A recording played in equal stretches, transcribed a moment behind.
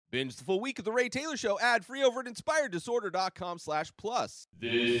Binge the full week of The Ray Taylor Show ad-free over at inspireddisorder.com/plus.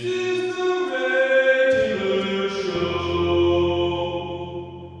 This is The Ray Taylor Show.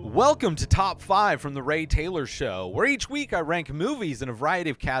 Welcome to Top 5 from The Ray Taylor Show, where each week I rank movies in a variety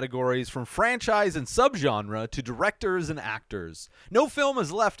of categories from franchise and subgenre to directors and actors. No film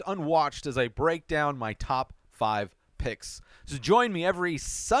is left unwatched as I break down my top 5 picks. So join me every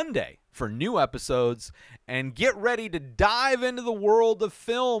Sunday for new episodes and get ready to dive into the world of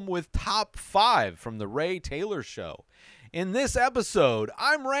film with Top 5 from The Ray Taylor Show. In this episode,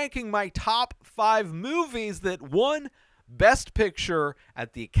 I'm ranking my top 5 movies that won Best Picture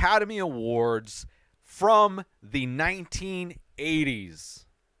at the Academy Awards from the 1980s.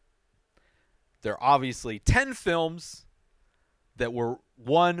 There are obviously 10 films that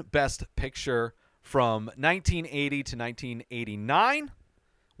won Best Picture from 1980 to 1989,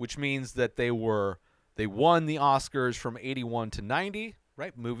 which means that they won the Oscars from 81 to 90,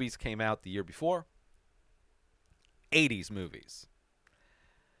 right? Movies came out the year before. 80s movies.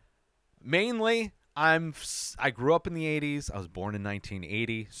 Mainly, I grew up in the 80s. I was born in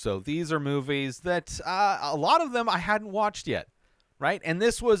 1980. So these are movies that a lot of them I hadn't watched yet, right? And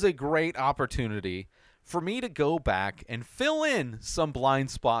this was a great opportunity for me to go back and fill in some blind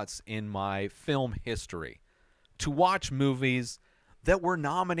spots in my film history, to watch movies that were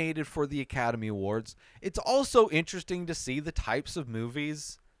nominated for the Academy Awards. It's also interesting to see the types of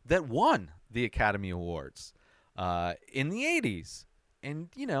movies that won the Academy Awards in the 80s. And,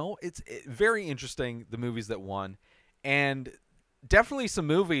 you know, it's very interesting, the movies that won. And definitely some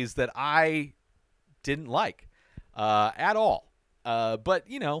movies that I didn't like at all. But,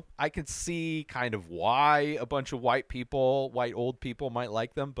 you know, I can see kind of why a bunch of white old people might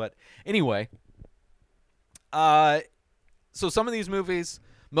like them. But anyway, so some of these movies,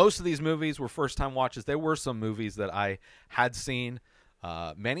 most of these movies were first-time watches. There were some movies that I had seen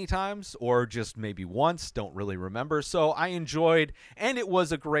many times or just maybe once, don't really remember. So I enjoyed, and it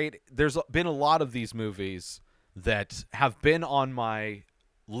was there's been a lot of these movies that have been on my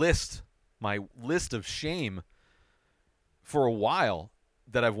list of shame for a while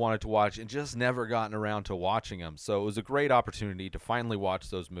that I've wanted to watch and just never gotten around to watching them. So it was a great opportunity to finally watch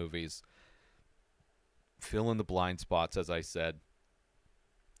those movies, fill in the blind spots, as I said.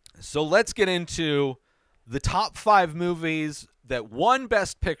 So let's get into the top 5 movies that won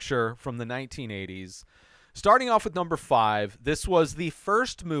Best Picture from the 1980s. Starting off with number 5, this was the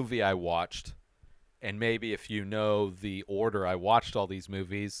first movie I watched. And maybe if you know the order I watched all these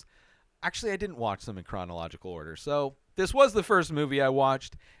movies, actually I didn't watch them in chronological order. So this was the first movie I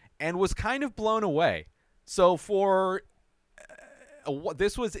watched and was kind of blown away. So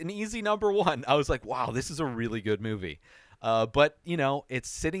this was an easy number 1. I was like, wow, this is a really good movie. But, you know, it's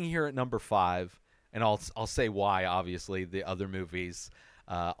sitting here at number 5, and I'll say why, obviously. The other movies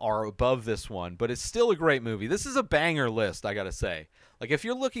are above this one, but it's still a great movie. This is a banger list, I got to say. Like, if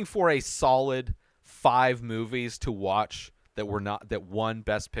you're looking for a solid 5 movies to watch that won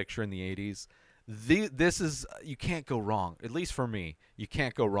Best Picture in the 80s, this is, you can't go wrong. At least for me, you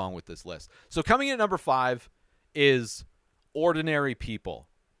can't go wrong with this list. So coming in at number 5 is Ordinary People.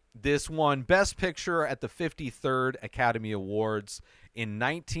 This won Best Picture at the 53rd Academy Awards in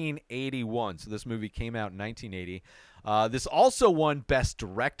 1981. So this movie came out in 1980. This also won Best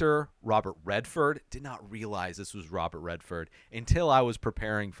Director, Robert Redford. Did not realize this was Robert Redford until I was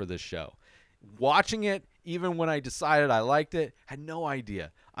preparing for this show. Watching it, even when I decided I liked it, had no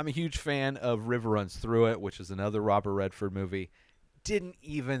idea. I'm a huge fan of River Runs Through It, which is another Robert Redford movie. Didn't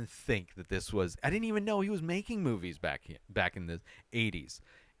even think that this was... I didn't even know he was making movies back in the 80s.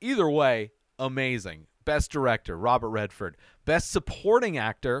 Either way, amazing. Best Director, Robert Redford. Best Supporting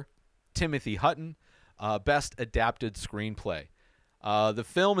Actor, Timothy Hutton. Best Adapted Screenplay. The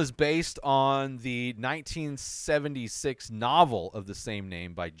film is based on the 1976 novel of the same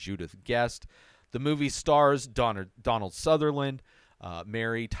name by Judith Guest. The movie stars Donald Sutherland,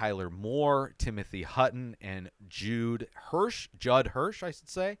 Mary Tyler Moore, Timothy Hutton, and Judd Hirsch, I should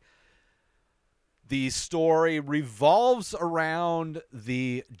say. The story revolves around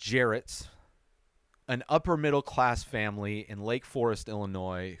the Jarretts, an upper-middle-class family in Lake Forest,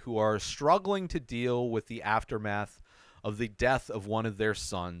 Illinois, who are struggling to deal with the aftermath of the death of one of their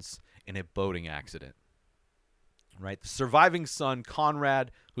sons in a boating accident. Right? The surviving son,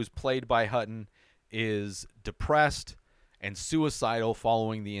 Conrad, who's played by Hutton, is depressed and suicidal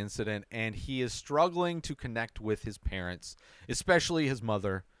following the incident, and he is struggling to connect with his parents, especially his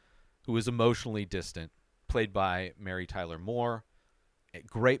mother, who is emotionally distant, played by Mary Tyler Moore. A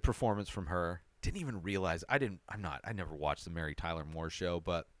great performance from her. Didn't even realize I never watched the Mary Tyler Moore show,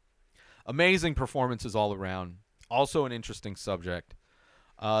 but amazing performances all around. Also an interesting subject.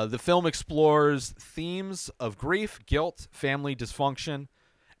 The film explores themes of grief, guilt, family dysfunction,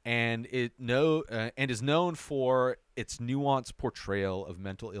 and and is known for its nuanced portrayal of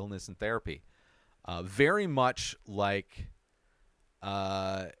mental illness and therapy. Very much like,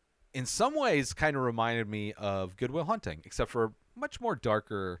 uh, in some ways, kind of reminded me of Good Will Hunting, except for much more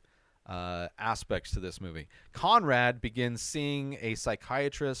darker aspects to this movie. Conrad begins seeing a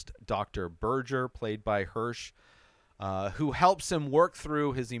psychiatrist, Dr. Berger, played by Hirsch, who helps him work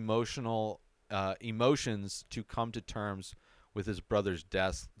through his emotions to come to terms with his brother's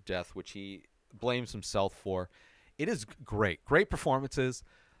death, which he blames himself for. It is great performances.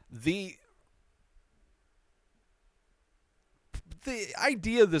 The the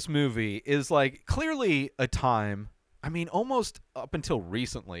idea of this movie is like clearly a time. I mean, almost up until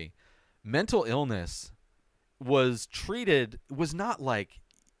recently, mental illness was not like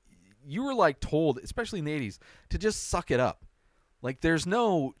you were like told, especially in the 80s, to just suck it up. Like there's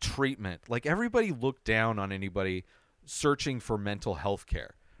no treatment. Like everybody looked down on anybody searching for mental health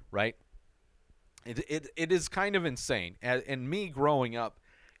care, right? It is kind of insane. And me growing up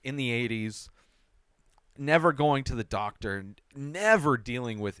in the 80s, never going to the doctor, never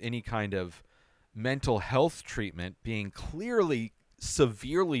dealing with any kind of mental health treatment, being clearly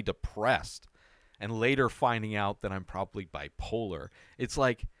severely depressed, and later finding out that I'm probably bipolar. It's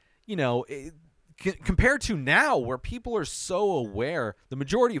like, compared to now where people are so aware, the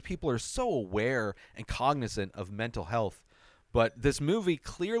majority of people are so aware and cognizant of mental health. But this movie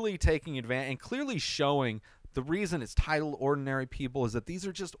clearly taking advantage and clearly showing the reason it's titled Ordinary People is that these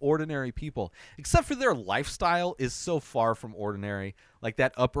are just ordinary people, except for their lifestyle is so far from ordinary, like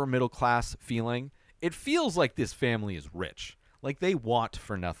that upper middle class feeling. It feels like this family is rich, like they want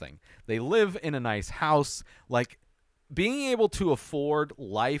for nothing. They live in a nice house, like being able to afford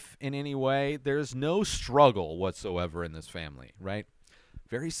life in any way. There's no struggle whatsoever in this family, right?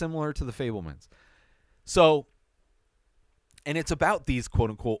 Very similar to the Fablemans. So, and it's about these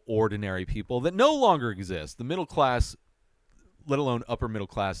quote-unquote ordinary people that no longer exist. The middle class, let alone upper middle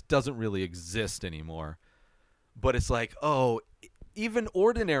class, doesn't really exist anymore. But it's like, oh, even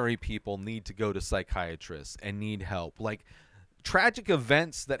ordinary people need to go to psychiatrists and need help. Like tragic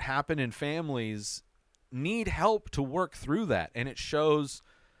events that happen in families need help to work through that. And it shows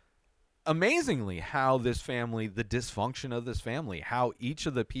amazingly how this family, the dysfunction of this family, how each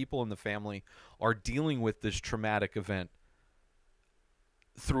of the people in the family are dealing with this traumatic event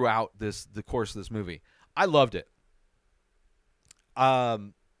throughout the course of this movie. I loved it.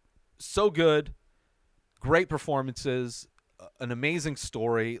 So good. Great performances, an amazing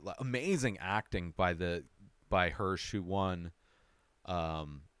story, amazing acting by Hirsch, who won. Oh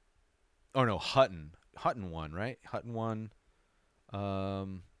no, Hutton won, right? Hutton won.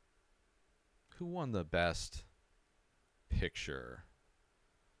 Who won the best picture?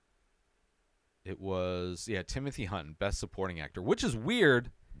 It was Timothy Hutton, best supporting actor, which is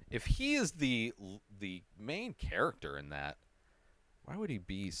weird. If he is the main character in that, why would he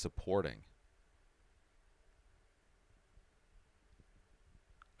be supporting?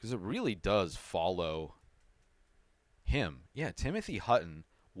 Because it really does follow him. Yeah, Timothy Hutton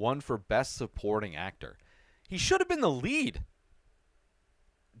won for best supporting actor. He should have been the lead.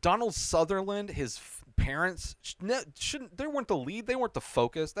 Donald Sutherland, his parents shouldn't. They weren't the lead. They weren't the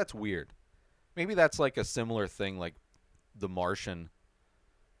focus. That's weird. Maybe that's like a similar thing, like The Martian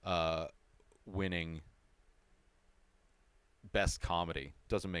winning best comedy.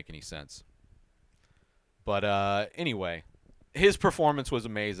 Doesn't make any sense. But anyway, his performance was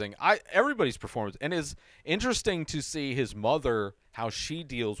amazing. Everybody's performance, and it's interesting to see his mother, how she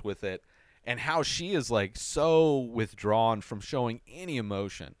deals with it, and how she is like so withdrawn from showing any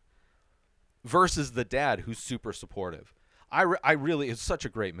emotion, versus the dad who's super supportive. I really, it's such a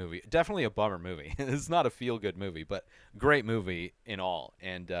great movie. Definitely a bummer movie. It's not a feel-good movie, but great movie in all.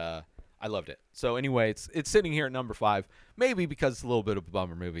 And I loved it. So anyway, it's sitting here at number 5. Maybe because it's a little bit of a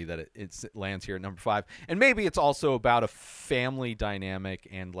bummer movie that it lands here at number 5. And maybe it's also about a family dynamic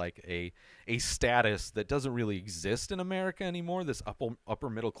and like a status that doesn't really exist in America anymore, this upper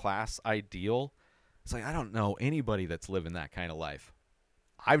middle class ideal. It's like, I don't know anybody that's living that kind of life.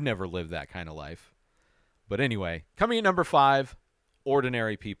 I've never lived that kind of life. But anyway, coming in number 5,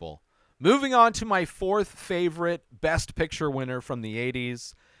 Ordinary People. Moving on to my 4th favorite Best Picture winner from the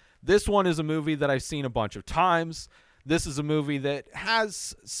 80s. This one is a movie that I've seen a bunch of times. This is a movie that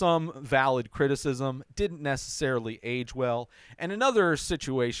has some valid criticism, didn't necessarily age well, and another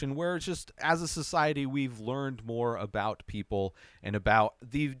situation where it's just, as a society, we've learned more about people and about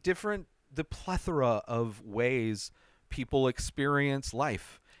the plethora of ways people experience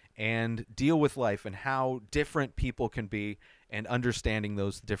life and deal with life and how different people can be and understanding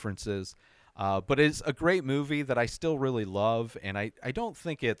those differences. But it's a great movie that I still really love, and I don't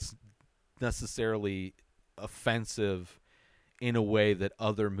think it's necessarily offensive in a way that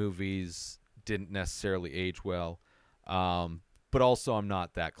other movies didn't necessarily age well. But also, I'm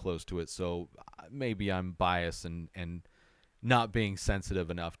not that close to it, so maybe I'm biased and not being sensitive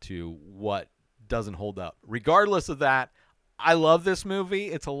enough to what doesn't hold up. Regardless of that, I love this movie.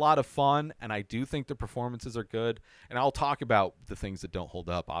 It's a lot of fun, and I do think the performances are good. And I'll talk about the things that don't hold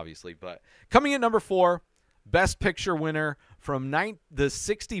up, obviously. But coming in number 4, Best Picture winner from the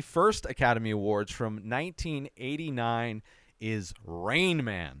 61st Academy Awards from 1989 is Rain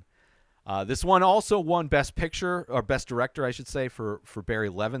Man. This one also won Best Picture, or Best Director, I should say, for Barry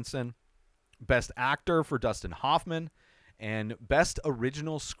Levinson, Best Actor for Dustin Hoffman, and Best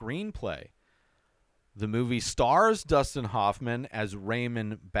Original Screenplay. The movie stars Dustin Hoffman as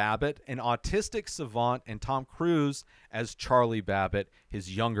Raymond Babbitt, an autistic savant, and Tom Cruise as Charlie Babbitt,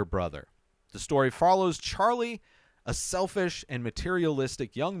 his younger brother. The story follows Charlie, a selfish and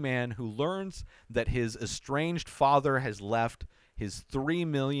materialistic young man who learns that his estranged father has left his $3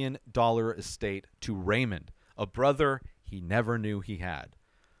 million estate to Raymond, a brother he never knew he had.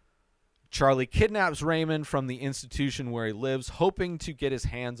 Charlie kidnaps Raymond from the institution where he lives, hoping to get his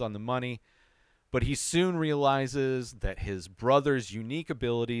hands on the money, but he soon realizes that his brother's unique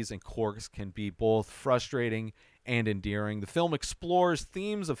abilities and quirks can be both frustrating and endearing. The film explores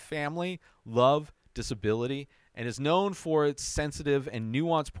themes of family, love, disability, and is known for its sensitive and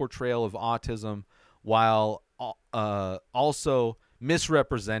nuanced portrayal of autism while also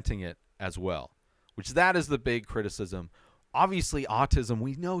misrepresenting it as well, which that is the big criticism. Obviously, autism,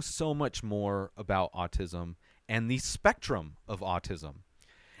 we know so much more about autism and the spectrum of autism.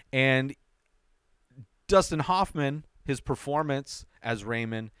 And Dustin Hoffman, his performance as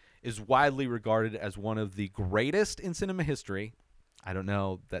Raymond, is widely regarded as one of the greatest in cinema history. I don't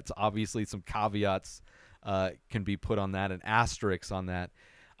know. That's obviously some caveats can be put on that, an asterisk on that.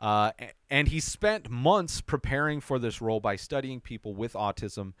 And he spent months preparing for this role by studying people with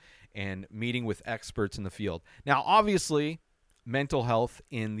autism and meeting with experts in the field. Now, obviously, mental health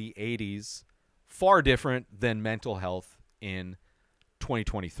in the 80s, far different than mental health in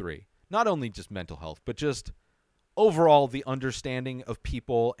 2023. Not only just mental health, but just overall the understanding of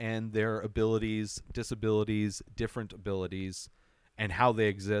people and their abilities, disabilities, different abilities, and how they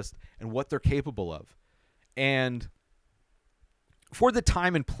exist and what they're capable of. And for the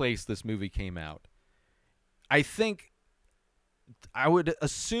time and place this movie came out, I think I would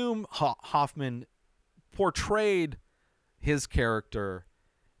assume Hoffman portrayed his character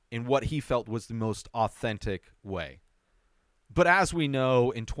in what he felt was the most authentic way. But as we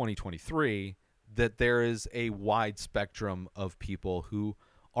know in 2023, that there is a wide spectrum of people who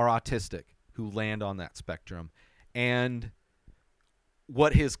are autistic, who land on that spectrum. And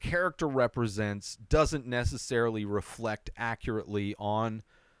what his character represents doesn't necessarily reflect accurately on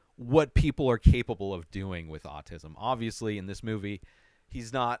what people are capable of doing with autism. Obviously, in this movie,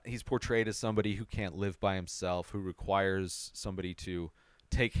 he's portrayed as somebody who can't live by himself, who requires somebody to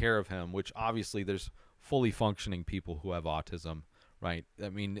take care of him, which obviously there's fully functioning people who have autism, right? I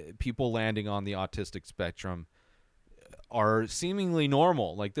mean, people landing on the autistic spectrum are seemingly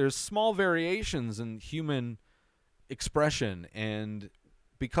normal. Like, there's small variations in human expression, and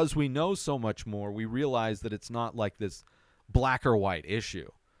because we know so much more, we realize that it's not like this black or white issue.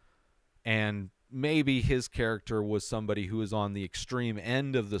 And maybe his character was somebody who is on the extreme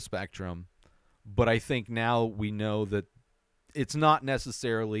end of the spectrum, but I think now we know that it's not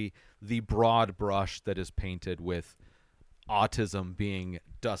necessarily the broad brush that is painted with autism being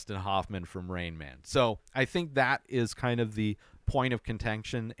Dustin Hoffman from Rain Man. So I think that is kind of the point of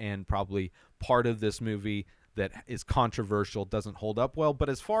contention and probably part of this movie that is controversial, doesn't hold up well. But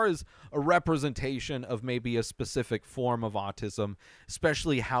as far as a representation of maybe a specific form of autism,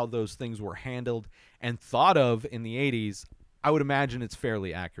 especially how those things were handled and thought of in the 80s, I would imagine it's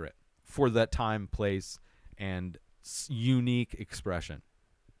fairly accurate for that time, place, and unique expression.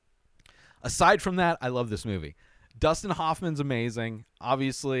 Aside from that, I love this movie. Dustin Hoffman's amazing.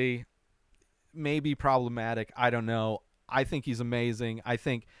 Obviously, maybe problematic. I don't know. I think he's amazing. I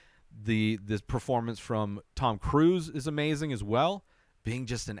think this performance from Tom Cruise is amazing as well, being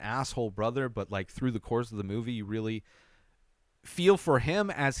just an asshole brother, but like through the course of the movie, you really feel for him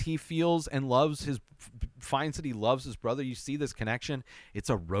as he feels and finds that he loves his brother. You see this connection. It's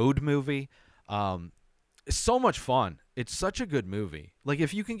a road movie. It's so much fun. It's such a good movie. Like,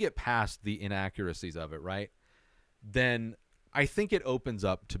 if you can get past the inaccuracies of it, right, then I think it opens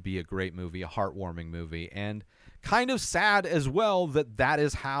up to be a great movie, a heartwarming movie, and kind of sad as well that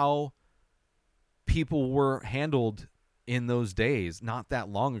is how people were handled in those days, not that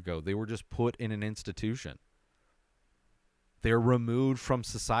long ago. They were just put in an institution. They're removed from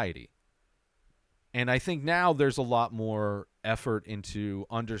society. And I think now there's a lot more effort into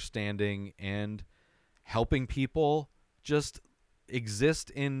understanding and helping people just exist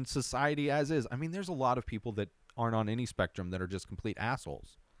in society as is. I mean, there's a lot of people that aren't on any spectrum that are just complete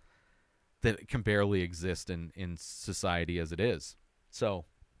assholes that can barely exist in society as it is. So,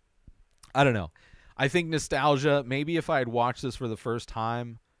 I don't know. I think nostalgia, maybe if I had watched this for the first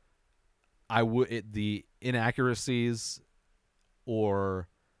time, the inaccuracies or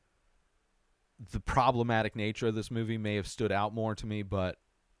the problematic nature of this movie may have stood out more to me, but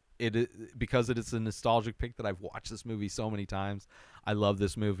because it is a nostalgic pick that I've watched this movie so many times. I love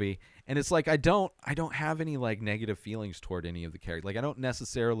this movie, and it's like I don't have any like negative feelings toward any of the characters. Like I don't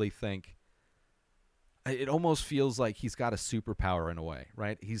necessarily think. It almost feels like he's got a superpower in a way,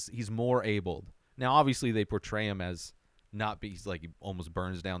 right? He's more abled. Now, obviously, they portray him as he's like he almost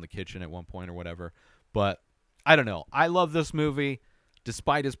burns down the kitchen at one point or whatever. But I don't know. I love this movie.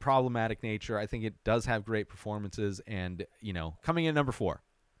 Despite its problematic nature, I think it does have great performances. And, coming in number 4,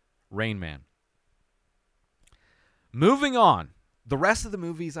 Rain Man. Moving on. The rest of the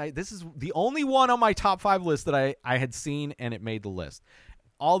movies, this is the only one on my top 5 list that I had seen and it made the list.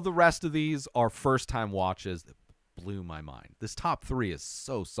 All the rest of these are first-time watches that blew my mind. This top 3 is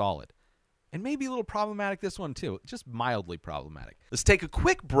so solid. And maybe a little problematic, this one too. Just mildly problematic. Let's take a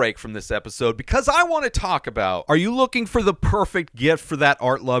quick break from this episode because I want to talk about, are you looking for the perfect gift for that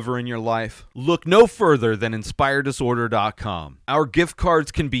art lover in your life? Look no further than InspiredDisorder.com. Our gift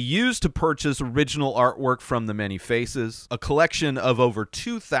cards can be used to purchase original artwork from The Many Faces, a collection of over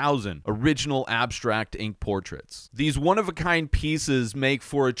 2,000 original abstract ink portraits. These one-of-a-kind pieces make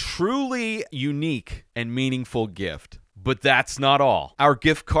for a truly unique and meaningful gift. But that's not all. Our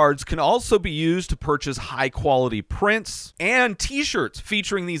gift cards can also be used to purchase high-quality prints and t-shirts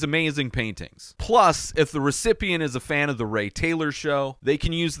featuring these amazing paintings. Plus, if the recipient is a fan of The Ray Taylor Show, they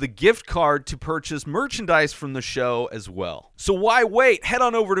can use the gift card to purchase merchandise from the show as well. So why wait? Head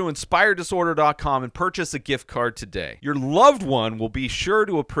on over to InspiredDisorder.com and purchase a gift card today. Your loved one will be sure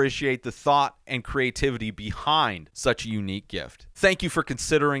to appreciate the thought and creativity behind such a unique gift. Thank you for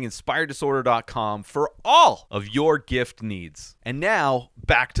considering InspiredDisorder.com for all of your gift needs. And now,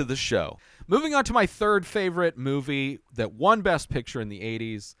 back to the show. Moving on to my third favorite movie that won Best Picture in the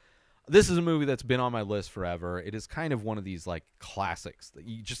 80s. This is a movie that's been on my list forever. It is kind of one of these like classics that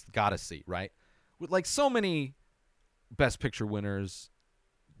you just gotta see, right? With like so many Best Picture winners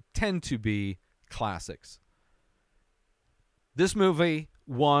tend to be classics. This movie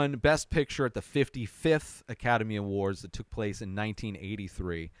won Best Picture at the 55th Academy Awards that took place in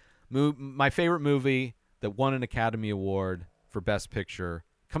 1983. My favorite movie that won an Academy Award for Best Picture,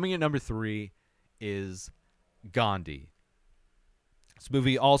 coming in number 3, is Gandhi. This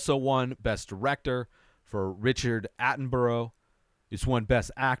movie also won Best Director for Richard Attenborough. It's won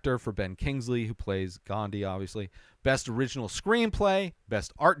Best Actor for Ben Kingsley, who plays Gandhi, obviously. Best Original Screenplay,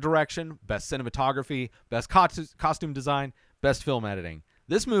 Best Art Direction, Best Cinematography, Best Costume Design, Best Film Editing.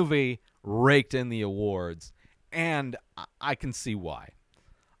 This movie raked in the awards, and I can see why.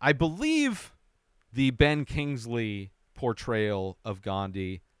 I believe the Ben Kingsley portrayal of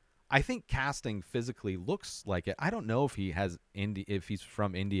Gandhi, I think casting physically looks like it. I don't know if if he's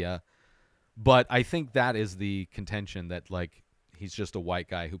from India, but I think that is the contention, that like he's just a white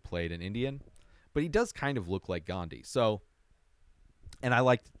guy who played an Indian, but he does kind of look like Gandhi. So, and I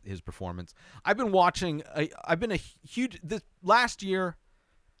liked his performance. I've been this last year,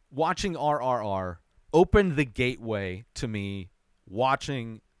 watching RRR opened the gateway to me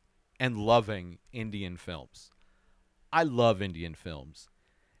watching and loving Indian films. I love Indian films.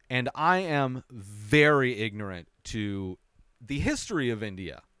 And I am very ignorant to the history of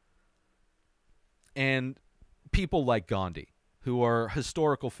India and people like Gandhi, who are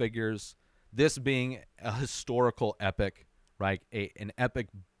historical figures, this being a historical epic, right? An epic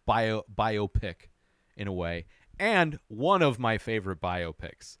biopic in a way, and one of my favorite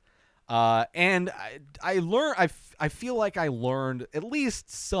biopics. And I feel like I learned at least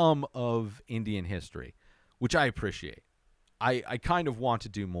some of Indian history, which I appreciate. I kind of want to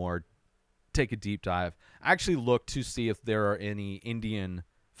do more, take a deep dive. I actually looked to see if there are any Indian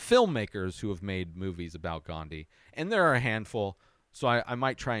filmmakers who have made movies about Gandhi, and there are a handful, so I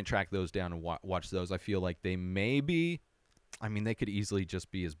might try and track those down and watch those. I feel like they may be, they could easily just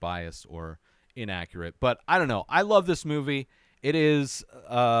be as biased or inaccurate, but I don't know. I love this movie. It is,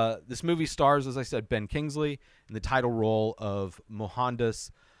 this movie stars, as I said, Ben Kingsley in the title role of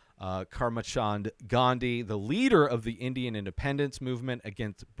Mohandas Karmchand Gandhi, the leader of the Indian independence movement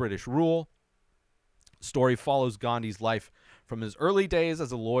against British rule. Story follows Gandhi's life from his early days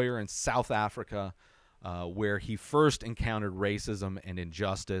as a lawyer in South Africa, where he first encountered racism and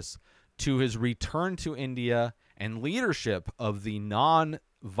injustice, to his return to India and leadership of the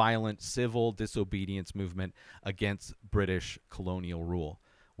non-violent civil disobedience movement against British colonial rule,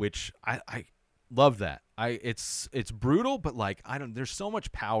 which I love that. It's brutal, but like there's so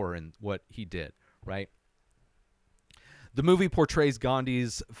much power in what he did, right? The movie portrays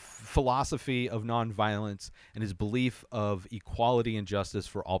Gandhi's philosophy of nonviolence and his belief of equality and justice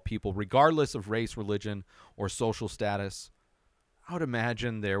for all people, regardless of race, religion, or social status. I would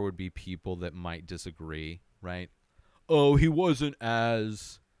imagine there would be people that might disagree, right? Oh, he wasn't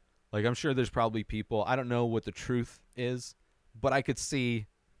as... Like, I'm sure there's probably people... I don't know what the truth is, but I could see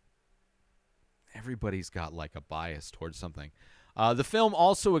everybody's got, like, a bias towards something. The film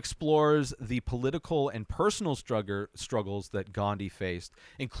also explores the political and personal struggles that Gandhi faced,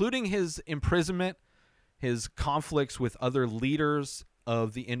 including his imprisonment, his conflicts with other leaders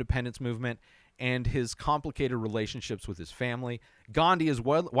of the independence movement, and his complicated relationships with his family. Gandhi is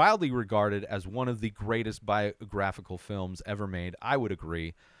widely regarded as one of the greatest biographical films ever made. I would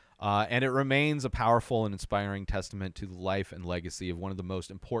agree. And it remains a powerful and inspiring testament to the life and legacy of one of the most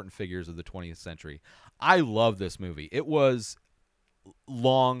important figures of the 20th century. I love this movie. It was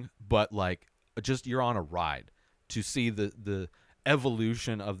long, but like just you're on a ride to see the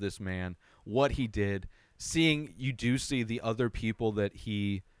evolution of this man, what he did. You do see the other people that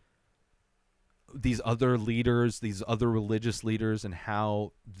these other leaders, these other religious leaders, and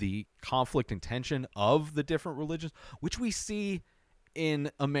how the conflict and tension of the different religions, which we see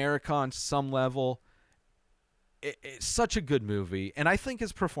in America on some level. It's such a good movie, and I think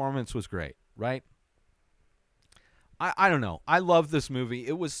his performance was great, right? I don't know. I love this movie.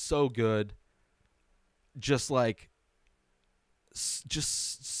 It was so good. Just so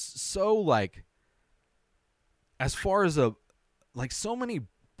as far as so many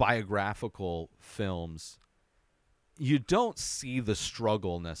biographical films, you don't see the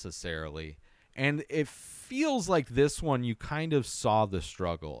struggle necessarily. And it feels like this one, you kind of saw the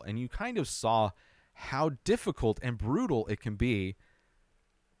struggle, and you kind of saw how difficult and brutal it can be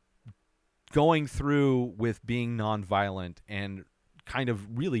going through with being nonviolent and kind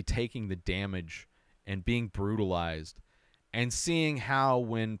of really taking the damage and being brutalized, and seeing how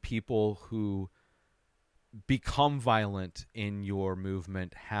when people who become violent in your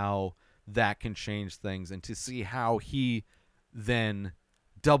movement, how that can change things, and to see how he then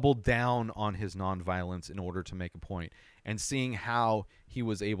doubled down on his nonviolence in order to make a point, and seeing how he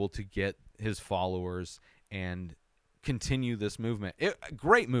was able to get his followers and continue this movement.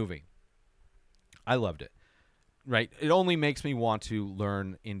 Great movie. I loved it. Right? It only makes me want to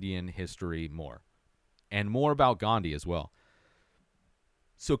learn Indian history more, and more about Gandhi as well.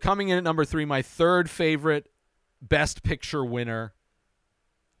 So coming in at number 3, my third favorite Best Picture winner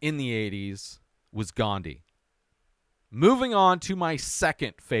in the 80s was Gandhi. Moving on to my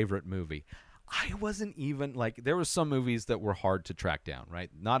second favorite movie. I wasn't even, there were some movies that were hard to track down, right?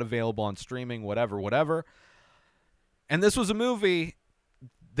 Not available on streaming, whatever. And this was a movie,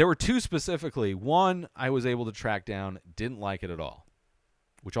 there were two specifically. One I was able to track down, didn't like it at all,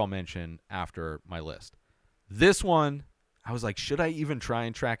 which I'll mention after my list. This one, I was like, should I even try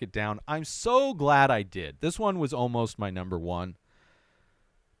and track it down? I'm so glad I did. This one was almost my number one.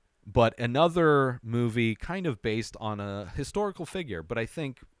 But another movie kind of based on a historical figure, but I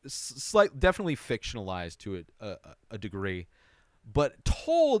think definitely fictionalized to a degree. But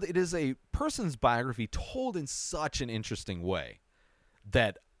it is a person's biography told in such an interesting way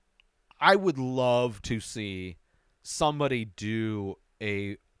that I would love to see somebody do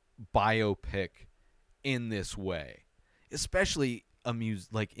a biopic in this way, especially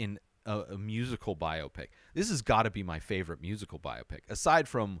in a musical biopic. This has got to be my favorite musical biopic, aside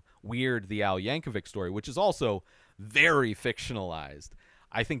from Weird, the Al Yankovic story, which is also very fictionalized.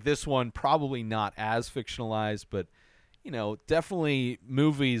 I think this one probably not as fictionalized, but definitely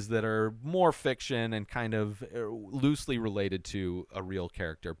movies that are more fiction and kind of loosely related to a real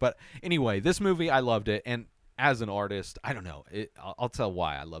character. But anyway, this movie, I loved it, and as an artist, I don't know. I'll tell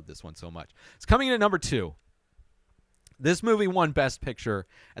why I love this one so much. It's coming in at number 2. This movie won Best Picture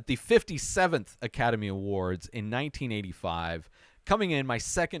at the 57th Academy Awards in 1985. Coming in, my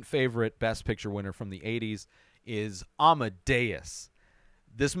second favorite Best Picture winner from the 80s is Amadeus.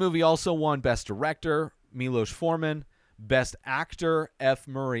 This movie also won Best Director, Milos Forman, Best Actor, F.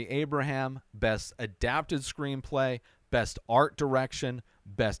 Murray Abraham, Best Adapted Screenplay, Best Art Direction,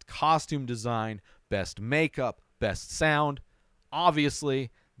 Best Costume Design, Best Makeup, Best Sound. Obviously,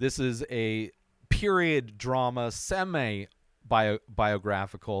 this is a period drama,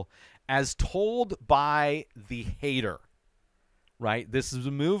 semi-biographical, as told by the hater, right? This is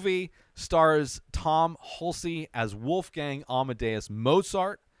a movie, stars Tom Hulce as Wolfgang Amadeus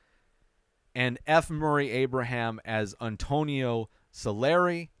Mozart and F. Murray Abraham as Antonio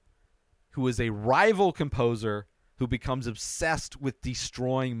Salieri, who is a rival composer who becomes obsessed with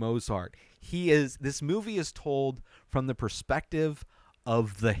destroying Mozart. This movie is told from the perspective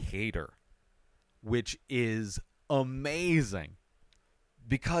of the hater, which is amazing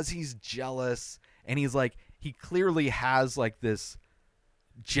because he's jealous and he clearly has like this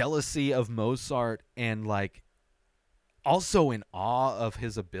jealousy of Mozart and like also in awe of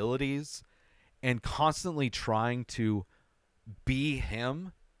his abilities and constantly trying to be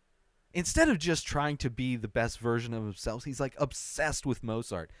him instead of just trying to be the best version of himself. He's like obsessed with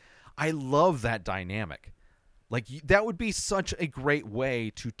Mozart. I love that dynamic. Like that would be such a great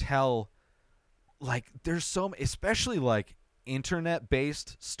way to tell, like there's so, especially like internet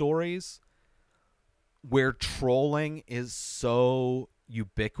based stories where trolling is so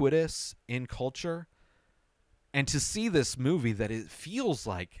ubiquitous in culture. And to see this movie that it feels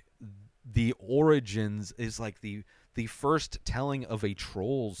like the origins is like the first telling of a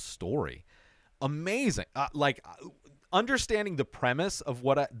troll's story. Amazing. Understanding the premise of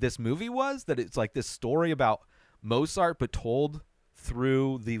what this movie was, that it's like this story about Mozart but told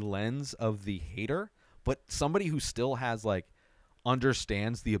through the lens of the hater, but somebody who still has like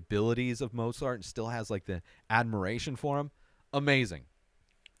understands the abilities of Mozart and still has like the admiration for him. Amazing.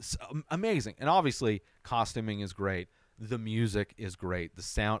 Amazing. And obviously costuming is great, the music is great, the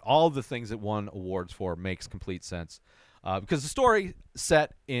sound, all the things it won awards for makes complete sense, because the story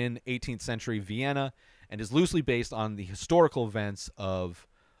set in 18th century Vienna and is loosely based on the historical events of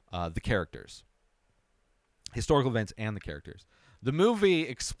the characters. Historical events and the characters. The movie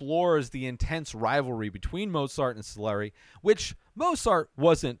explores the intense rivalry between Mozart and Salieri, which Mozart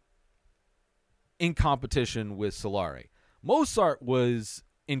wasn't in competition with Salieri. Mozart was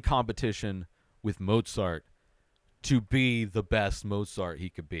in competition with Mozart to be the best Mozart he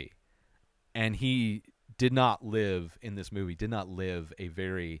could be. And he did not live in this movie,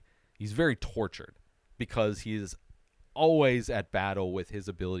 he's very tortured because he is always at battle with his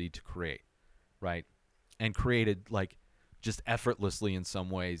ability to create, right? And created like just effortlessly in some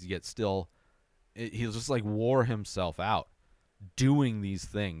ways, yet still he was just like wore himself out doing these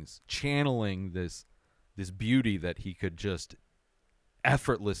things, channeling this beauty that he could just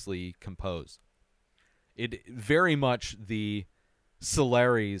effortlessly compose. It very much the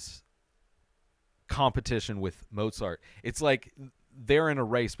Salieri's competition with Mozart. It's like they're in a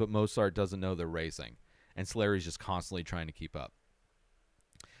race, but Mozart doesn't know they're racing, and Salieri's just constantly trying to keep up.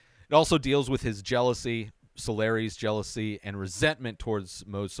 It also deals with his jealousy, Salieri's jealousy, and resentment towards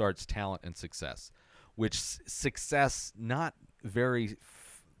Mozart's talent and success, which success not very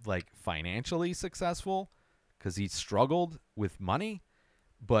like financially successful because he struggled with money,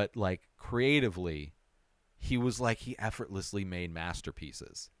 but like creatively, he was like he effortlessly made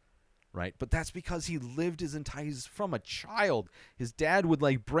masterpieces, right? But that's because he lived his entire, he's from a child. His dad would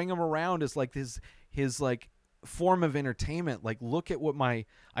like bring him around as like his like form of entertainment. Like, look at what I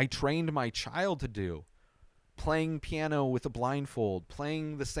trained my child to do. Playing piano with a blindfold,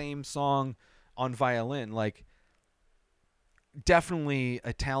 playing the same song on violin. Like, definitely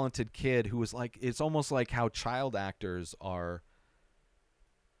a talented kid who was like, it's almost like how child actors are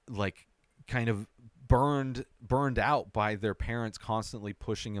like kind of burned out by their parents constantly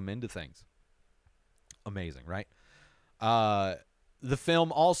pushing them into things. Amazing, right? The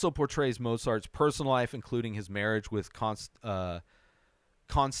film also portrays Mozart's personal life, including his marriage with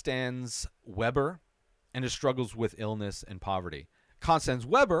Constanze Weber and his struggles with illness and poverty. Constanze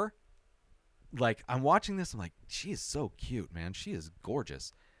Weber, like, I'm watching this, I'm like, she is so cute, man. She is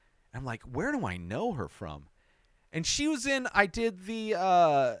gorgeous. And I'm like, where do I know her from? And she was in, I did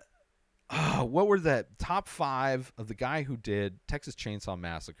the, what were the top 5 of the guy who did Texas Chainsaw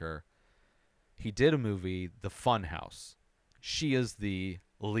Massacre? He did a movie, The Funhouse. She is the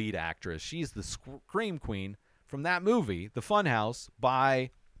lead actress. She's the scream queen from that movie, The Funhouse,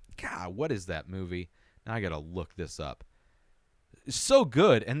 by, God, what is that movie? Now I got to look this up. It's so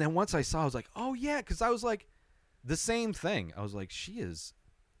good. And then once I saw, I was like, oh, yeah, because I was like, the same thing. I was like, she is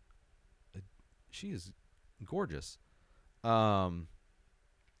gorgeous.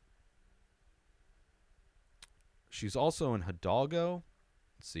 She's also in Hidalgo.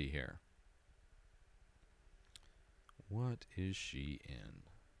 Let's see here. What is she in?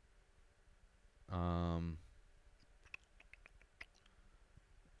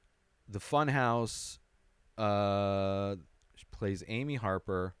 The Funhouse. She plays Amy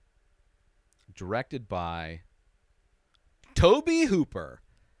Harper. Directed by Tobe Hooper.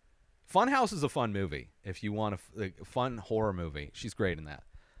 Funhouse is a fun movie if you want a fun horror movie. She's great in that.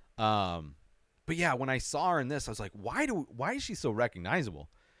 But yeah, when I saw her in this, I was like, why is she so recognizable?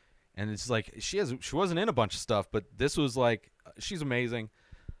 And it's like she wasn't in a bunch of stuff, but this was like she's amazing.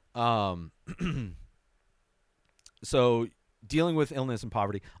 So dealing with illness and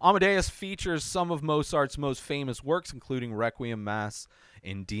poverty, Amadeus features some of Mozart's most famous works, including Requiem Mass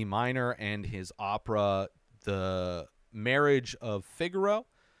in D minor and his opera The Marriage of Figaro.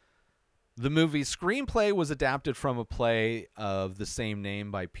 The movie's screenplay was adapted from a play of the same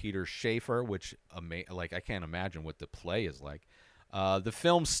name by Peter Shaffer, which I can't imagine what the play is like. The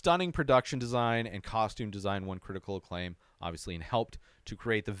film's stunning production design and costume design won critical acclaim, obviously, and helped to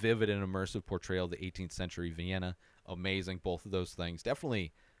create the vivid and immersive portrayal of the 18th century Vienna. Amazing, both of those things.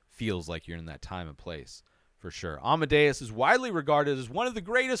 Definitely feels like you're in that time and place, for sure. Amadeus is widely regarded as one of the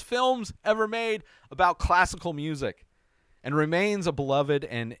greatest films ever made about classical music and remains a beloved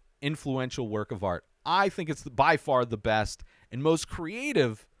and influential work of art. I think it's by far the best and most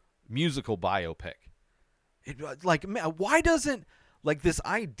creative musical biopic. Why doesn't this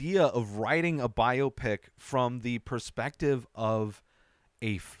idea of writing a biopic from the perspective of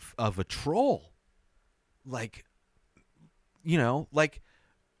a troll,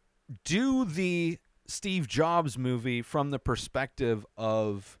 do the Steve Jobs movie from the perspective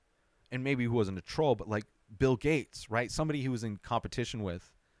of, and maybe he wasn't a troll, but like Bill Gates, right? Somebody he was in competition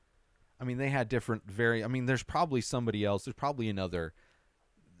with. I mean, they had different there's probably somebody else. There's probably another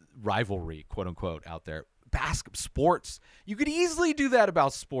rivalry, quote unquote, out there. Sports. You could easily do that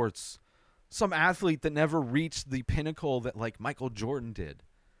about sports. Some athlete that never reached the pinnacle that like Michael Jordan did,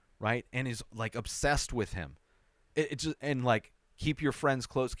 right? And is like obsessed with him. Keep your friends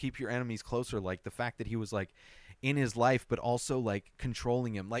close, keep your enemies closer. Like the fact that he was like in his life, but also like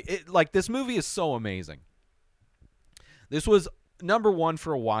controlling him. This movie is so amazing. This was number one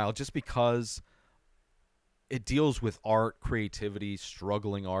for a while just because it deals with art, creativity,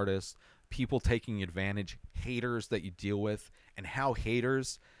 struggling artists, people taking advantage, haters that you deal with, and how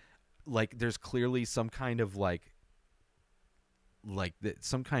haters, there's clearly some kind of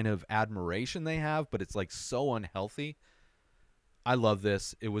some kind of admiration they have, but it's like so unhealthy. I love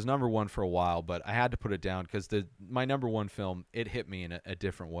this. It was number one for a while, but I had to put it down because my number one film, it hit me in a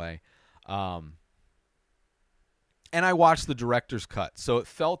different way. And I watched the director's cut, so it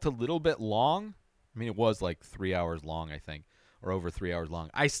felt a little bit long. I mean, it was like 3 hours long, I think, or over 3 hours long.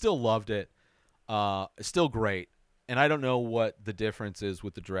 I still loved it. Still great. And I don't know what the difference is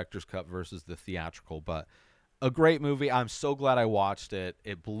with the director's cut versus the theatrical, but a great movie. I'm so glad I watched it.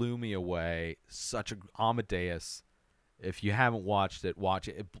 It blew me away. Such a Amadeus. If you haven't watched it, watch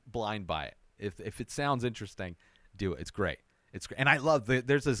it. Blind by it. If it sounds interesting, do it. It's great. It's great. And I love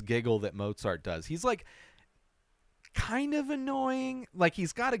there's this giggle that Mozart does. He's like kind of annoying. Like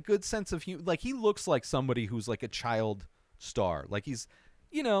he's got a good sense of humor. Like he looks like somebody who's like a child star. Like he's,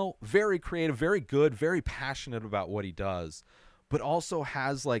 very creative, very good, very passionate about what he does, but also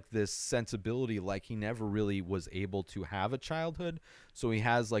has like this sensibility like he never really was able to have a childhood. So he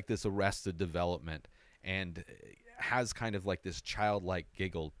has like this arrested development and has kind of like this childlike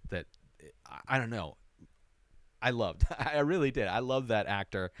giggle that I don't know. I loved. I really did. I love that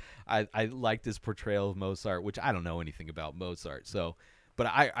actor. I liked his portrayal of Mozart, which I don't know anything about Mozart. But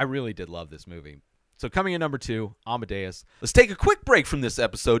I really did love this movie. So coming in number 2, Amadeus. Let's take a quick break from this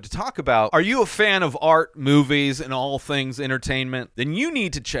episode to talk about, are you a fan of art, movies, and all things entertainment? Then you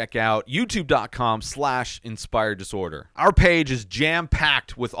need to check out youtube.com/inspired disorder. Our page is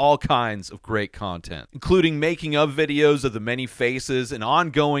jam-packed with all kinds of great content, including making of videos of the many faces, an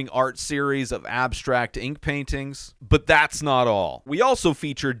ongoing art series of abstract ink paintings. But that's not all. We also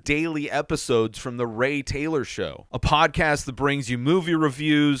feature daily episodes from The Ray Taylor Show, a podcast that brings you movie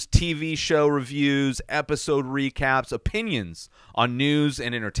reviews, TV show reviews, episode recaps, opinions on news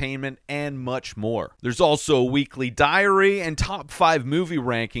and entertainment, and much more. There's also a weekly diary and top 5 movie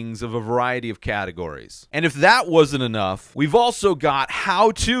rankings of a variety of categories. And if that wasn't enough, we've also got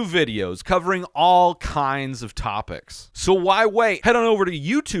how-to videos covering all kinds of topics. So why wait? Head on over to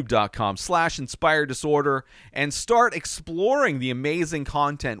youtube.com/inspired disorder and start exploring the amazing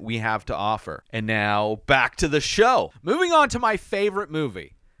content we have to offer. And now back to the show. Moving on to my favorite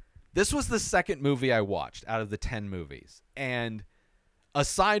movie. This was the second movie I watched out of the 10 movies. And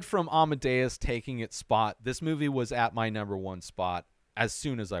aside from Amadeus taking its spot, this movie was at my number one spot as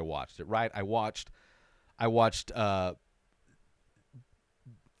soon as I watched it, right? I watched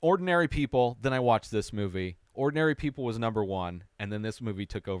Ordinary People, then I watched this movie. Ordinary People was number 1, and then this movie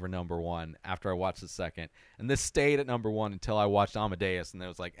took over number 1 after I watched the second. And this stayed at number 1 until I watched Amadeus, and then it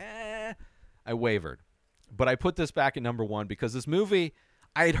was like, I wavered. But I put this back at number 1 because this movie,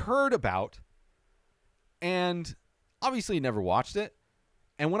 I had heard about, and obviously never watched it.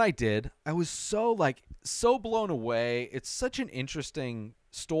 And when I did, I was so blown away. It's such an interesting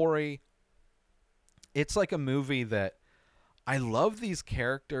story. It's like a movie that I love these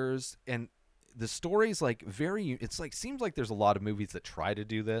characters, and the story's like very, it's like seems like there's a lot of movies that try to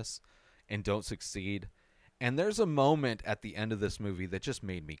do this and don't succeed. And there's a moment at the end of this movie that just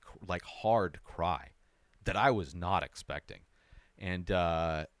made me like hard cry that I was not expecting. And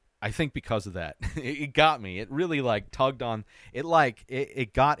I think because of that, it got me. It really like tugged on it, like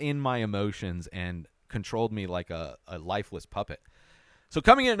it got in my emotions and controlled me like a lifeless puppet. So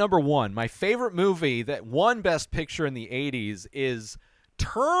coming in at number one, my favorite movie that won Best Picture in the 80s is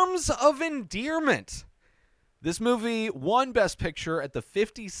Terms of Endearment. This movie won Best Picture at the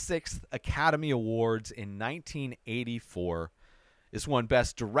 56th Academy Awards in 1984. This won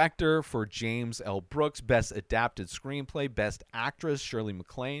Best Director for James L. Brooks, Best Adapted Screenplay, Best Actress Shirley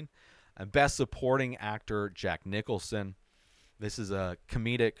MacLaine, and Best Supporting Actor Jack Nicholson. This is a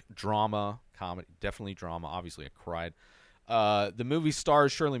comedic drama, comedy, definitely drama. Obviously, I cried. The movie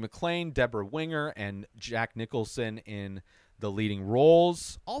stars Shirley MacLaine, Deborah Winger, and Jack Nicholson in the leading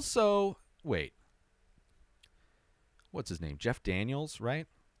roles. Also, wait, what's his name? Jeff Daniels, right?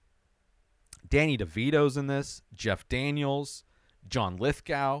 Danny DeVito's in this. Jeff Daniels, John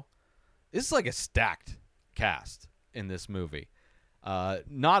Lithgow. This is like a stacked cast in this movie.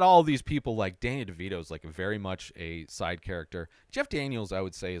 Not all these people, like Danny DeVito's like very much a side character. Jeff Daniels, I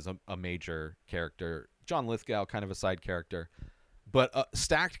would say, is a major character. John Lithgow, kind of a side character. But a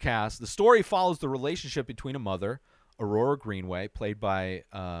stacked cast. The story follows the relationship between a mother, Aurora Greenway, played by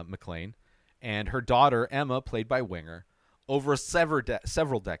McLean, and her daughter, Emma, played by Winger, over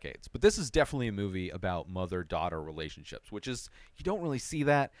several decades. But this is definitely a movie about mother-daughter relationships, which is, you don't really see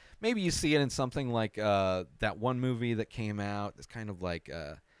that. Maybe you see it in something like that one movie that came out. It's kind of like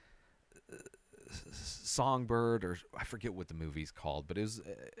Songbird, or I forget what the movie's called, but it was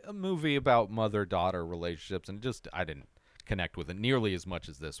a movie about mother-daughter relationships, and I didn't connect with it nearly as much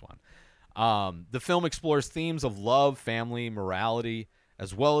as this one. The film explores themes of love, family, morality,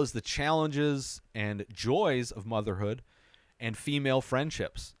 as well as the challenges and joys of motherhood and female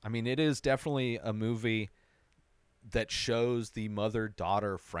friendships. I mean, it is definitely a movie that shows the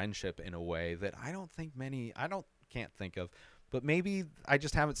mother-daughter friendship in a way that can't think of, but maybe I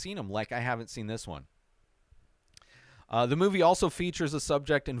just haven't seen them, like I haven't seen this one. The movie also features a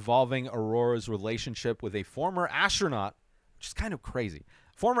subject involving Aurora's relationship with a former astronaut, which is kind of crazy.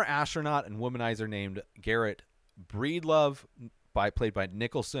 Former astronaut and womanizer named Garrett Breedlove, played by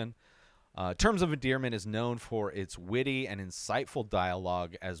Nicholson. Terms of Endearment is known for its witty and insightful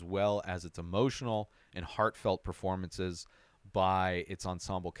dialogue, as well as its emotional and heartfelt performances by its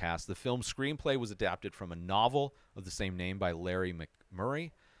ensemble cast. The film's screenplay was adapted from a novel of the same name by Larry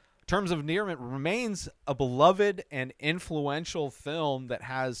McMurray. Terms of Endearment remains a beloved and influential film that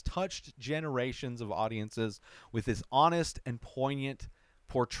has touched generations of audiences with its honest and poignant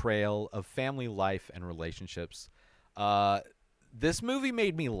portrayal of family life and relationships. This movie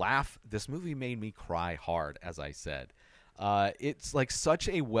made me laugh. This movie made me cry hard, as I said. It's like such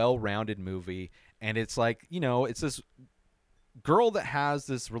a well-rounded movie, and it's like, it's this girl that has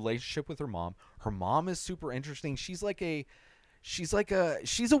this relationship with her mom. Her mom is super interesting. She's a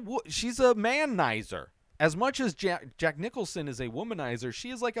manizer. As much as Jack Nicholson is a womanizer, she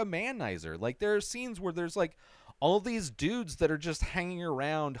is like a manizer. Like, there are scenes where there's like all these dudes that are just hanging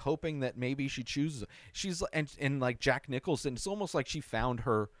around hoping that maybe she chooses. And like Jack Nicholson, it's almost like she found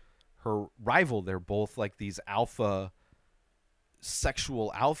her rival. They're both like these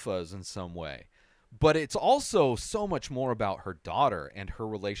sexual alphas in some way. But it's also so much more about her daughter and her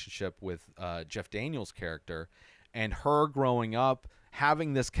relationship with Jeff Daniels' character, and her growing up,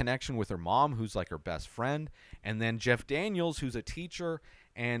 having this connection with her mom, who's like her best friend, and then Jeff Daniels, who's a teacher,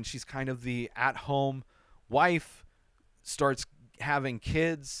 and she's kind of the at-home wife, starts having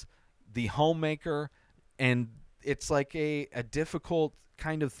kids, the homemaker, and it's like a difficult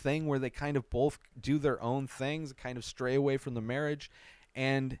kind of thing where they kind of both do their own things, kind of stray away from the marriage,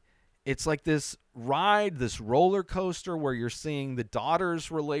 and it's like this ride, this roller coaster where you're seeing the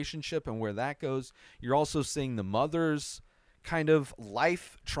daughter's relationship and where that goes. You're also seeing the mother's kind of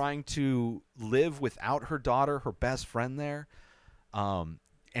life, trying to live without her daughter, her best friend there, and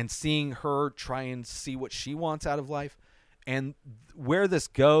seeing her try and see what she wants out of life. And where this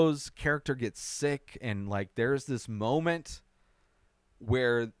goes, character gets sick, and like there's this moment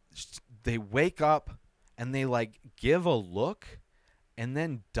where they wake up and they like give a look and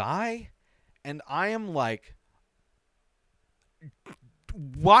then die. And I am like,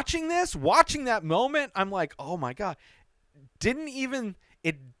 watching that moment, I'm like, oh my God.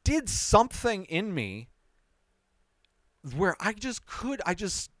 it did something in me where I just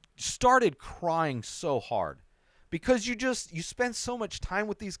started crying so hard because you spend so much time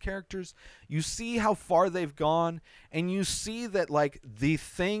with these characters, you see how far they've gone, and you see that like the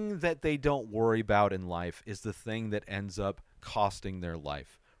thing that they don't worry about in life is the thing that ends up costing their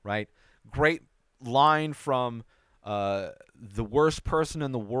life, right? Great line from the worst person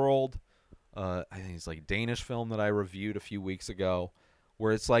in the world. I think it's like a Danish film that I reviewed a few weeks ago,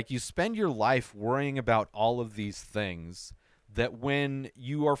 where it's like you spend your life worrying about all of these things that when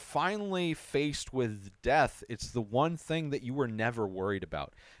you are finally faced with death, it's the one thing that you were never worried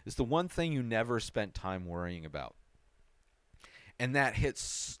about. It's the one thing you never spent time worrying about. And that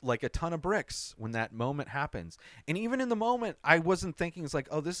hits like a ton of bricks when that moment happens. And even in the moment, I wasn't thinking it's like,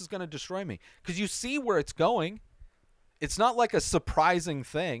 oh, this is going to destroy me. Because you see where it's going. It's not like a surprising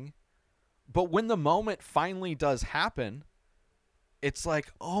thing. But when the moment finally does happen, it's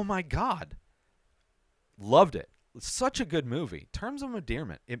like, oh my God. Loved it. It's such a good movie. Terms of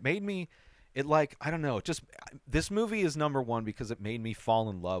Endearment. It made me, it like, I don't know, just, this movie is number one because it made me fall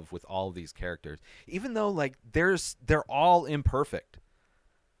in love with all of these characters. Even though, like, they're all imperfect.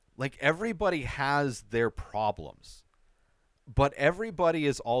 Like, everybody has their problems. But everybody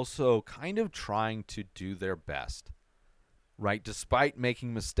is also kind of trying to do their best, right? Despite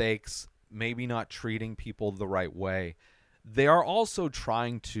making mistakes, maybe not treating people the right way, they are also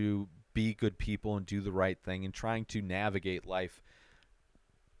trying to be good people and do the right thing and trying to navigate life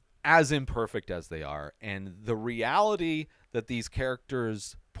as imperfect as they are. And the reality that these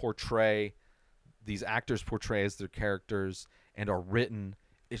characters portray, these actors portray as their characters and are written,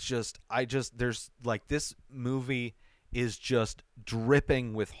 it's just, there's like, this movie is just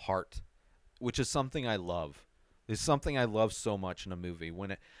dripping with heart, which is something I love. It's something I love so much in a movie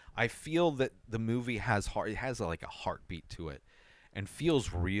when I feel that the movie has heart. It has like a heartbeat to it, and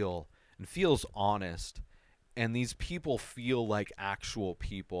feels real and feels honest. And these people feel like actual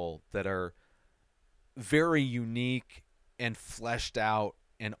people that are very unique and fleshed out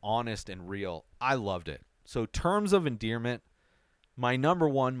and honest and real. I loved it. So, Terms of Endearment, my number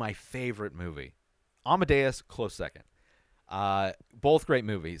one, my favorite movie. Amadeus, close second. Both great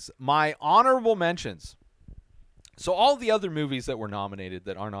movies. My honorable mentions. So all the other movies that were nominated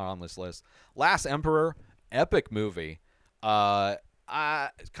that are not on this list: Last Emperor, epic movie.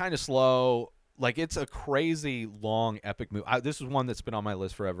 It's kind of slow. Like, it's a crazy long epic movie. This is one that's been on my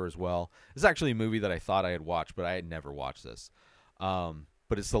list forever as well. It's actually a movie that I thought I had watched, but I had never watched this. But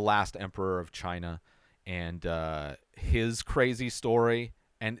it's The Last Emperor of China, and his crazy story,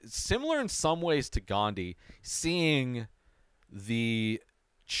 and similar in some ways to Gandhi, seeing the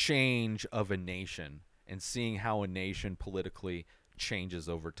change of a nation and seeing how a nation politically changes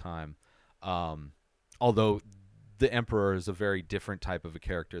over time. Although the emperor is a very different type of a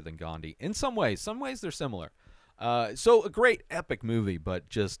character than Gandhi. In some ways they're similar. So a great epic movie, but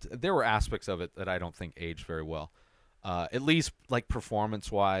just there were aspects of it that I don't think aged very well. At least like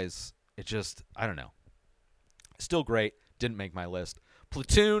performance-wise, it just, I don't know. Still great. Didn't make my list.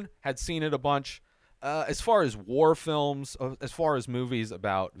 Platoon, had seen it a bunch. As far as war films, as far as movies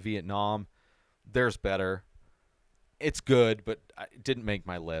about Vietnam, there's better. It's good, but it didn't make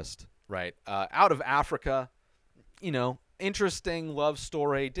my list, right? Out of Africa, interesting love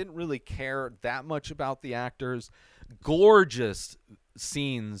story. Didn't really care that much about the actors. Gorgeous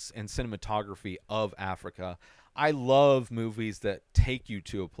scenes and cinematography of Africa. I love movies that take you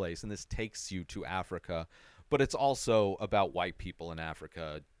to a place, and this takes you to Africa, but it's also about white people in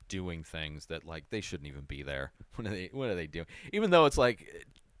Africa doing things that, like, they shouldn't even be there. What are they doing? Even though it's like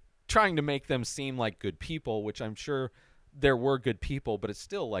trying to make them seem like good people, which I'm sure there were good people, but it's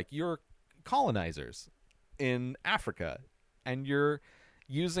still like you're colonizers in Africa and you're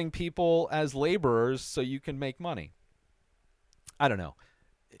using people as laborers so you can make money. I don't know.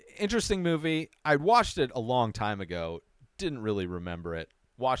 Interesting movie. I watched it a long time ago. Didn't really remember it.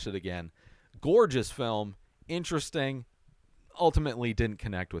 Watched it again. Gorgeous film. Interesting. Ultimately didn't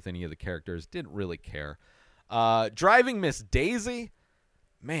connect with any of the characters. Didn't really care. Driving Miss Daisy.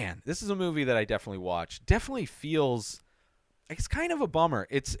 Man, this is a movie that I definitely watched. Definitely feels like it's kind of a bummer.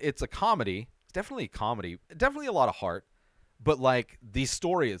 It's a comedy. It's definitely a comedy. Definitely a lot of heart. But like the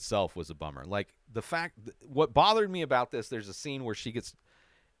story itself was a bummer. Like the fact, what bothered me about this, there's a scene where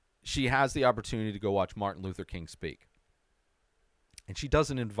she has the opportunity to go watch Martin Luther King speak. And she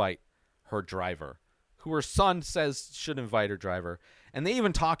doesn't invite her driver, who her son says should invite her driver. And they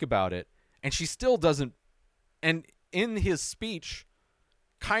even talk about it. And she still doesn't. And in his speech,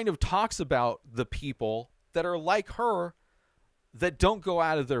 kind of talks about the people that are like her that don't go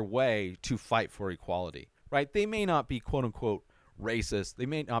out of their way to fight for equality, right? They may not be quote unquote racist. They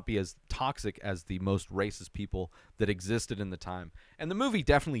may not be as toxic as the most racist people that existed in the time. And the movie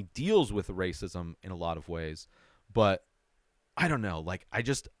definitely deals with racism in a lot of ways. But I don't know. Like,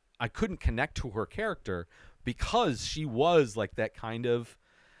 I couldn't connect to her character because she was like that kind of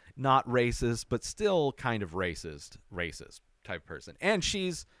not racist, but still kind of racist type person. And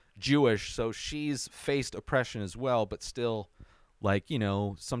she's Jewish, so she's faced oppression as well, but still, like, you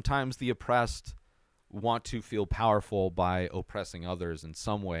know, sometimes the oppressed want to feel powerful by oppressing others in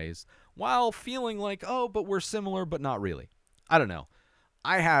some ways while feeling like, oh, but we're similar, but not really. I don't know.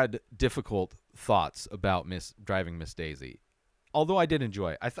 I had difficult thoughts about Driving Miss Daisy, although I did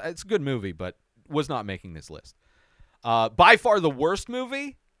enjoy it. It's a good movie, but was not making this list. By far the worst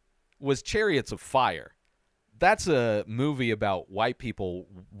movie was Chariots of Fire. That's a movie about white people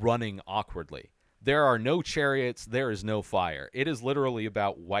running awkwardly. There are no chariots. There is no fire. It is literally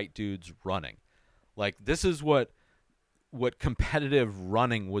about white dudes running. Like, this is what competitive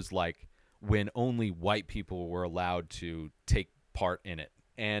running was like when only white people were allowed to take part in it.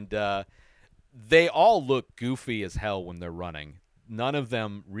 And they all look goofy as hell when they're running. None of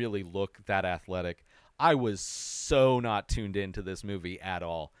them really look that athletic. I was so not tuned into this movie at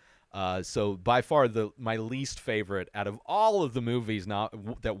all. So by far my least favorite out of all of the movies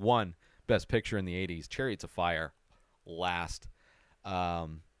that won Best Picture in the 80s, Chariots of Fire, last.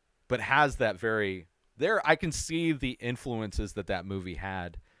 But has that I can see the influences that movie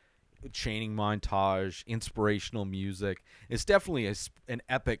had. Chaining montage, inspirational music. It's definitely an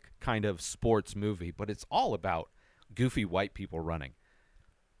epic kind of sports movie, but it's all about goofy white people running.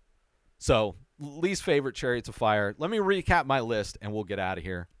 So, least favorite, Chariots of Fire. Let me recap my list and we'll get out of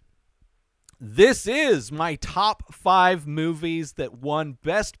here. This is my top 5 movies that won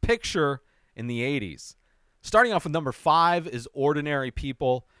Best Picture in the 80s. Starting off with number 5 is Ordinary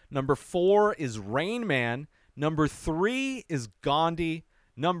People. Number 4 is Rain Man. Number 3 is Gandhi.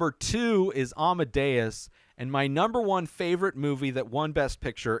 Number 2 is Amadeus. And my number 1 favorite movie that won Best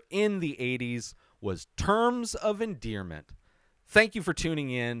Picture in the 80s was Terms of Endearment. Thank you for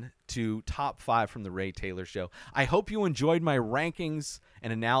tuning in to Top 5 from The Ray Taylor Show. I hope you enjoyed my rankings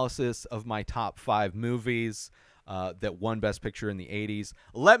and analysis of my top 5 movies that won Best Picture in the 80s.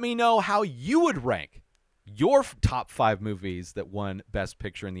 Let me know how you would rank your top 5 movies that won Best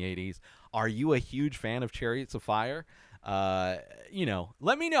Picture in the 80s. Are you a huge fan of Chariots of Fire? Let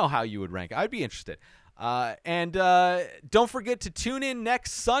me know how you would rank. I'd be interested. And don't forget to tune in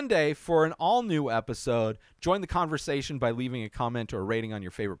next Sunday for an all-new episode. Join the conversation by leaving a comment or a rating on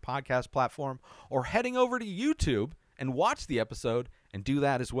your favorite podcast platform, or heading over to YouTube and watch the episode and do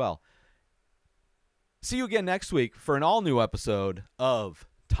that as well. See you again next week for an all-new episode of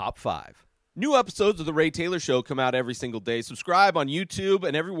Top 5. New episodes of The Ray Taylor Show come out every single day. Subscribe on YouTube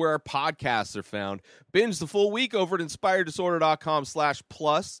and everywhere our podcasts are found. Binge the full week over at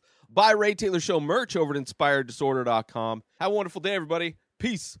inspireddisorder.com/plus. Buy Ray Taylor Show merch over at inspireddisorder.com. Have a wonderful day, everybody.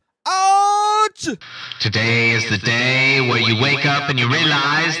 Peace out! Today is the day where you wake up and you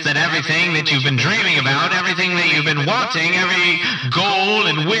realize that everything that you've been dreaming about, everything that you've been wanting, every goal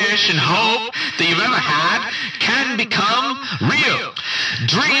and wish and hope that you've ever had can become real.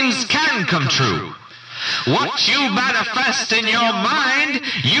 Dreams can come true. What you manifest in your mind,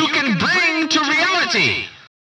 you can bring to reality.